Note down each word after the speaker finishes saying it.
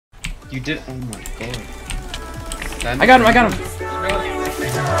You did. Oh my god. I got him. I got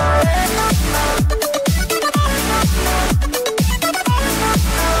him.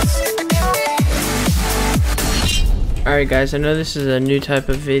 Alright guys, I know this is a new type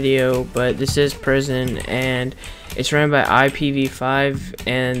of video, but this is prison and it's ran by IPv5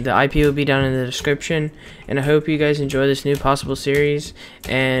 and the IP will be down in the description. And I hope you guys enjoy this new possible series,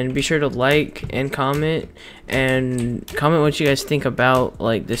 and be sure to like and comment what you guys think about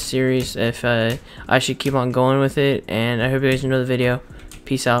like this series, if I should keep on going with it. And I hope you guys enjoy the video.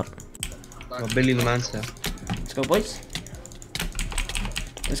 Peace out. Oh, Billy the Man's there. Let's go, boys.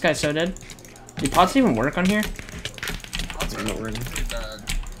 This guy's so dead. Do pots even work on here? Not really.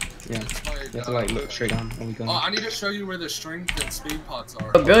 Yeah, you have to like look straight down when we go. Oh, I need to show you where the strength and speed pots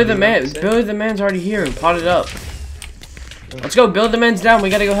are. Oh, Billy the Man's already here. Pot it up. Let's go. Billy the Man's down.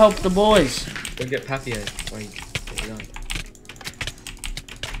 We gotta go help the boys. Go get Papier. Wait,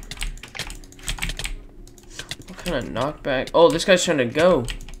 what kind of knockback? Oh, this guy's trying to go.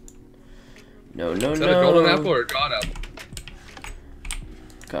 No, no, Is no. that a golden apple or a god apple?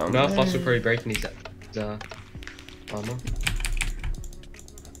 Come no, on. Foss will probably breaking his armor.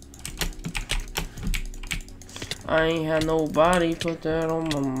 I ain't had nobody put that on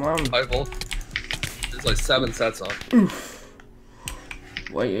my mom. High volt. There's like 7 sets on. Oof.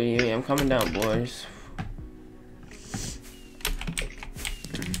 Wait, I'm coming down, boys.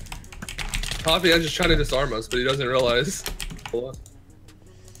 Poppy is just trying to disarm us, but he doesn't realize. Yeah,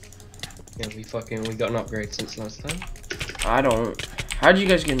 we got an upgrade since last time. I don't. How did you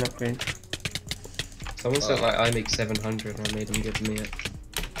guys get an upgrade? Someone said like I make 700 and I made him give me it.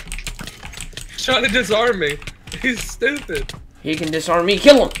 He's trying to disarm me. He's stupid. He can disarm me.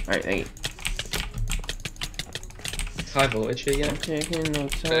 Kill him. Alright, thank you. It's high voltage here, yeah. I'm taking no Yeah,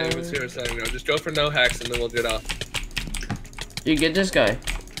 time. he was here a second ago. Just go for no hacks and then we'll get out. You get this guy.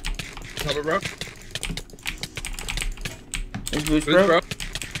 Cover, bro. His boots Boots, broke. bro.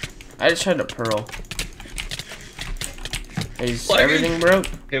 I just tried to pearl. Is Like- everything broke?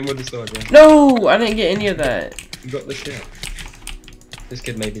 Hit him with the sword, yeah. No, I didn't get any of that. You got the shit. This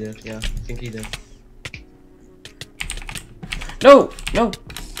kid maybe did, yeah. I think he did. No, no.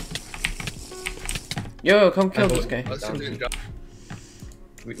 Yo, come kill this guy. Let's see the-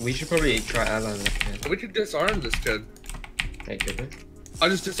 We should probably try ally that kid. We could disarm this kid. Hey, could we? I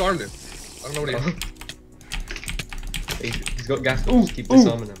just disarmed him. I don't know what he He's got gaffles. Keep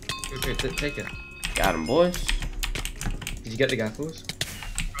disarming him. Okay, take it. Got him, boys. Did you get the gaffles?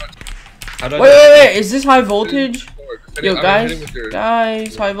 How do Wait, is this high voltage? Yo, I'm guys, hitting with your-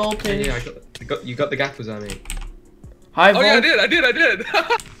 guys, high voltage. Yeah, you got the gaffles I made. High Oh yeah, voltage. I did.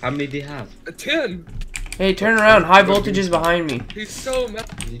 How many do you have? A 10. Hey, turn around. High voltage is behind me. He's so mad.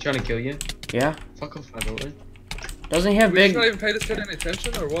 Is he trying to kill you? Yeah. Fuck off, high voltage. Doesn't he have We big? should not even pay this kid any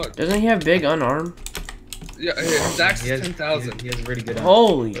attention or what? Doesn't he have big unarmed? Yeah, his axe He is has 10,000. He has a really good axe.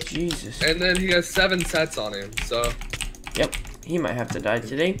 Holy Jesus. And then he has 7 sets on him, so. Yep. He might have to die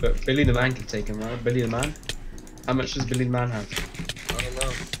today. But Billy the Man can take him, right? Billy the Man? How much does Billy the Man have? I don't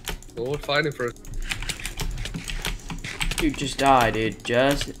know. But we'll find him for. Dude, just die, dude.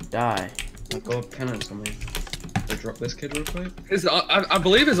 Just die. I got penance on me. I'll drop this kid real quick. His, I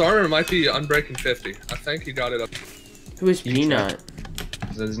believe his armor might be unbreaking 50. I think he got it up. Who is You Peanut?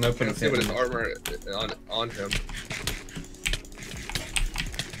 So there's no I point can in see what his hitting him. armor on him.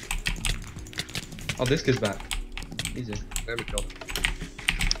 Oh, this kid's back. Easy. There we go.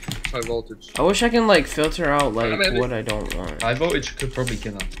 High voltage. I wish I can like filter out like maybe. what I don't want. High voltage could probably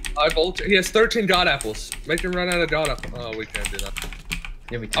kill him. High voltage. He has 13 god apples. Make him run out of god apples. Oh, we can't do that.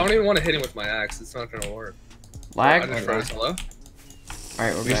 Yeah, we I can. don't even want to hit him with my axe. It's not gonna work. Lag? I just froze. Hello?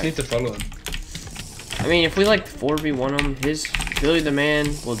 Alright, we're We just back. need to follow him. I mean, if we like 4v1 him, his Billy the Man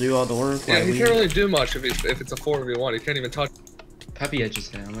will do all the work. Yeah, while he we- can't really do much if it's a 4v1. He can't even touch. Pappy Edge is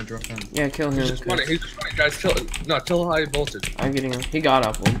there. I'm gonna drop him. Yeah, kill him. He's just 'cause running. He's just running, guys. Kill high voltage. I'm getting him. He got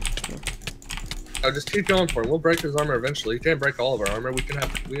up one. Just keep going for it. We'll break his armor eventually. He can't break all of our armor.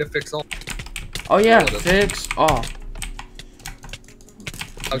 We have fix all. Oh yeah, All of it. fix off.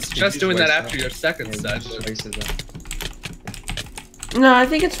 I was You just doing that waste after your second Yeah, set. you just wasted that. No, I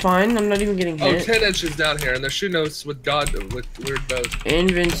think it's fine. I'm not even getting Oh, hit. 10 inches down here, and they're shooting us with weird bows.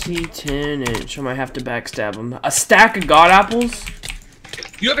 Invincy 10 inch. I might have to backstab him. A stack of god apples?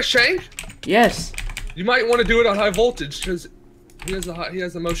 You have a shank? Yes. You might want to do it on high voltage because he has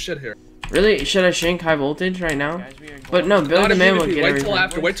the most shit here. Really? Should I shank high voltage right now? But no, Billy Not the Man will immediately. get Wait everything. till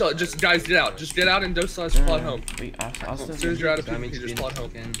after. Wait till just guys get out. Just get out and docilize plot home. Wait, I'll As still- soon as you're out of Damage PvP, just being plot home.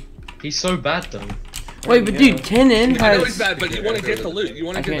 fucking- He's so bad though. Wait, but dude, 10 in I know has... he's bad, but you want to get the loot. You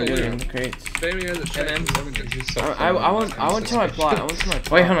want I to get can't the do it in loot. the crates. Spam as a shank. I want to my plot. I want to my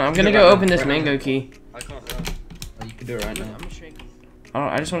plot. Wait, hold on. I'm gonna go open this mango key. I can't run. Oh, you can do it right now.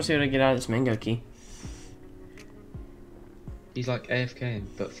 I just want to see what I get out of this mango key. He's like AFK,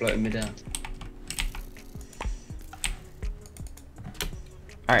 but floating mid-air.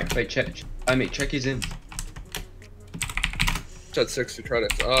 Alright. Wait, check. I mean, check his in. At 60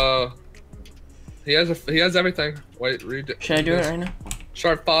 credits. He has everything. Wait, read it. Should I do it right now?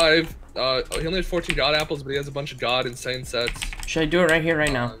 Sharp 5. He only has 14 god apples, but he has a bunch of god insane sets. Should I do it right here,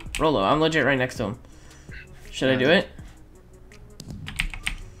 right now? Rolo, I'm legit right next to him. Should I do it?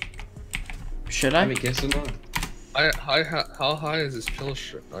 Should I? I mean, guess or not. How high is his kill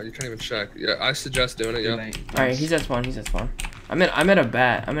streak? Oh, you can't even check. Yeah, I suggest doing it. Yeah. Alright, he's at spawn. He's at spawn. I'm at a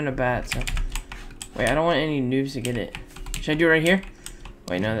bat. I'm in a bat. So. Wait, I don't want any noobs to get it. Should I do it right here?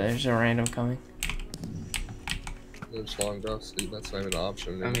 Wait, no, there's a random coming. It's long dust. That's not even an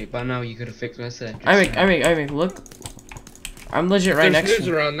option. Dude. I mean, by now you could have fixed my set. I make. Look. I'm legit right next to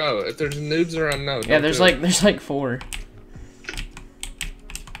him. Around, no. If there's noobs around, no. Yeah, there's like 4.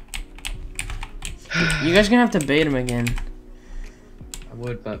 You guys gonna have to bait him again. I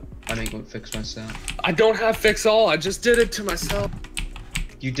would, but I ain't gonna fix myself. I don't have fix all. I just did it to myself.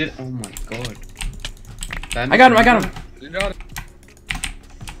 You did? Oh my god. I got him. You got it.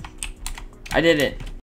 I did it.